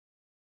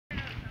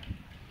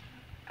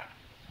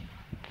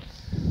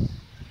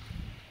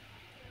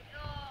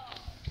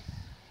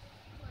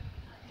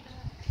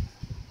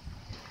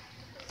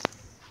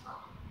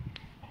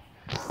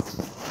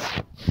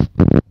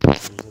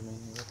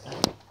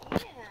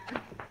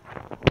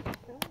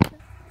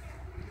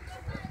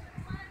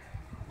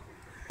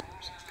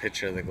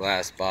Picture of the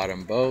glass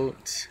bottom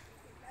boat.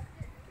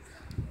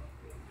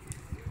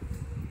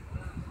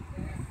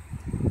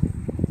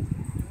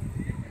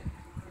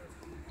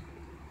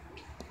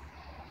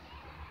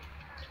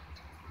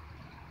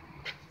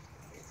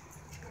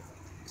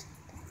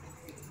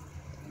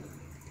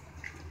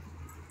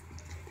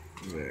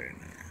 Very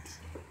nice.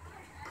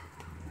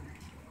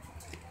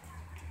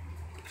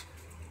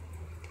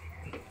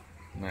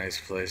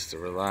 Nice place to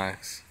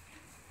relax.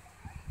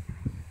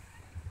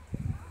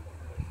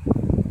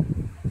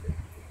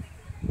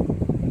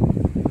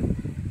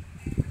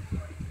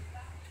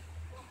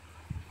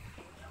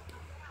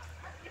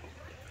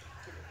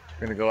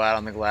 We're gonna go out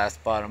on the glass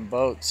bottom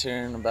boats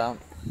here in about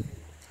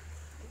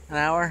an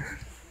hour.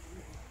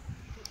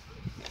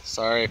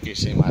 Sorry if you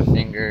see my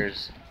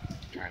fingers. I'm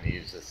trying to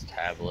use this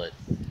tablet.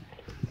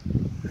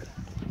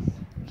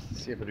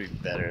 See if it'd be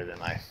better than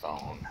my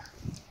phone.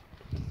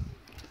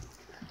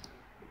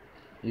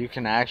 You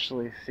can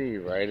actually see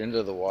right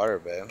into the water,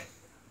 babe.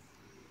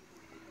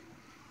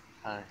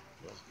 Hi.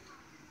 You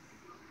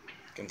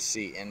can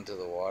see into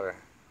the water.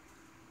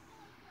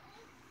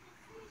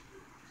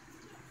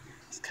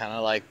 It's kind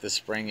of like the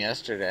spring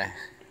yesterday.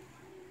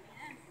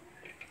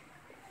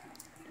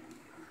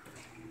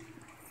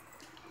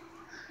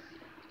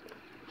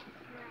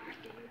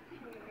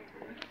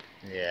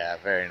 Yeah,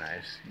 very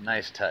nice.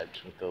 Nice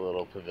touch with the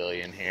little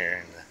pavilion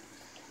here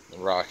and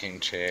the rocking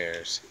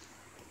chairs.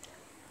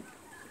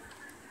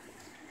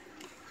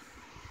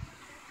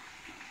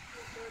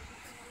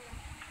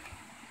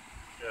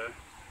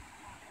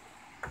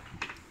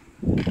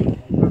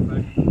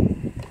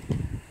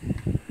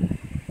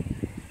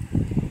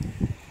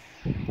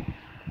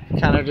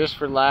 Kind of just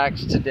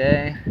relaxed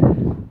today.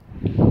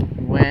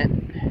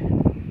 Went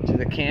to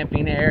the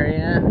camping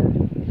area,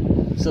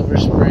 Silver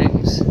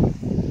Springs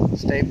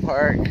State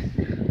Park.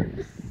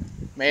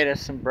 Made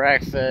us some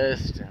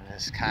breakfast and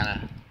just kind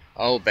of,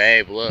 oh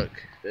babe, look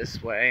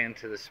this way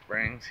into the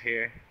springs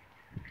here.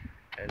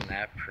 Isn't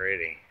that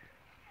pretty?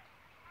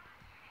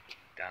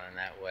 Down in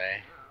that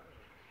way.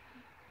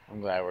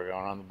 I'm glad we're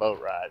going on the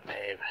boat ride,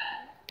 babe.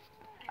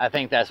 I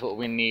think that's what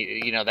we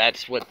need, you know,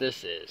 that's what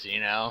this is, you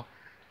know?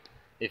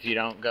 If you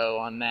don't go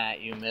on that,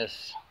 you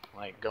miss,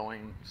 like,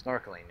 going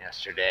snorkeling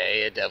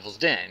yesterday at Devil's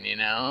Den, you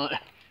know? If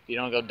you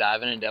don't go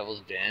diving in Devil's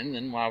Den,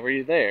 then why were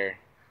you there?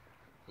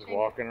 Just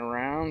walking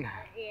around?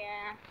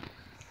 Yeah.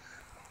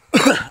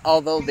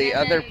 Although the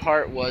other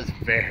part was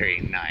very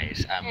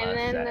nice, I must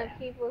say. And then the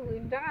people who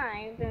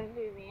dive don't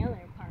do the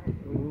other part.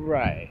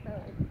 Right.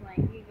 So it's like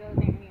you go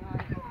there and you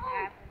only do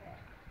half of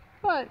it.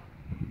 But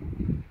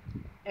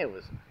it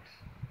was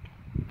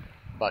nice.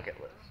 Bucket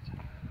list.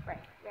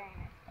 Right. Very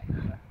nice.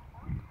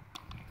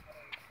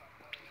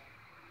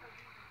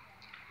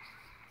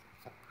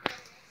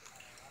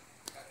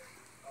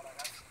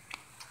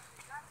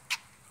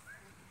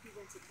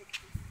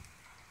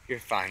 You're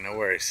fine, no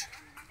worries.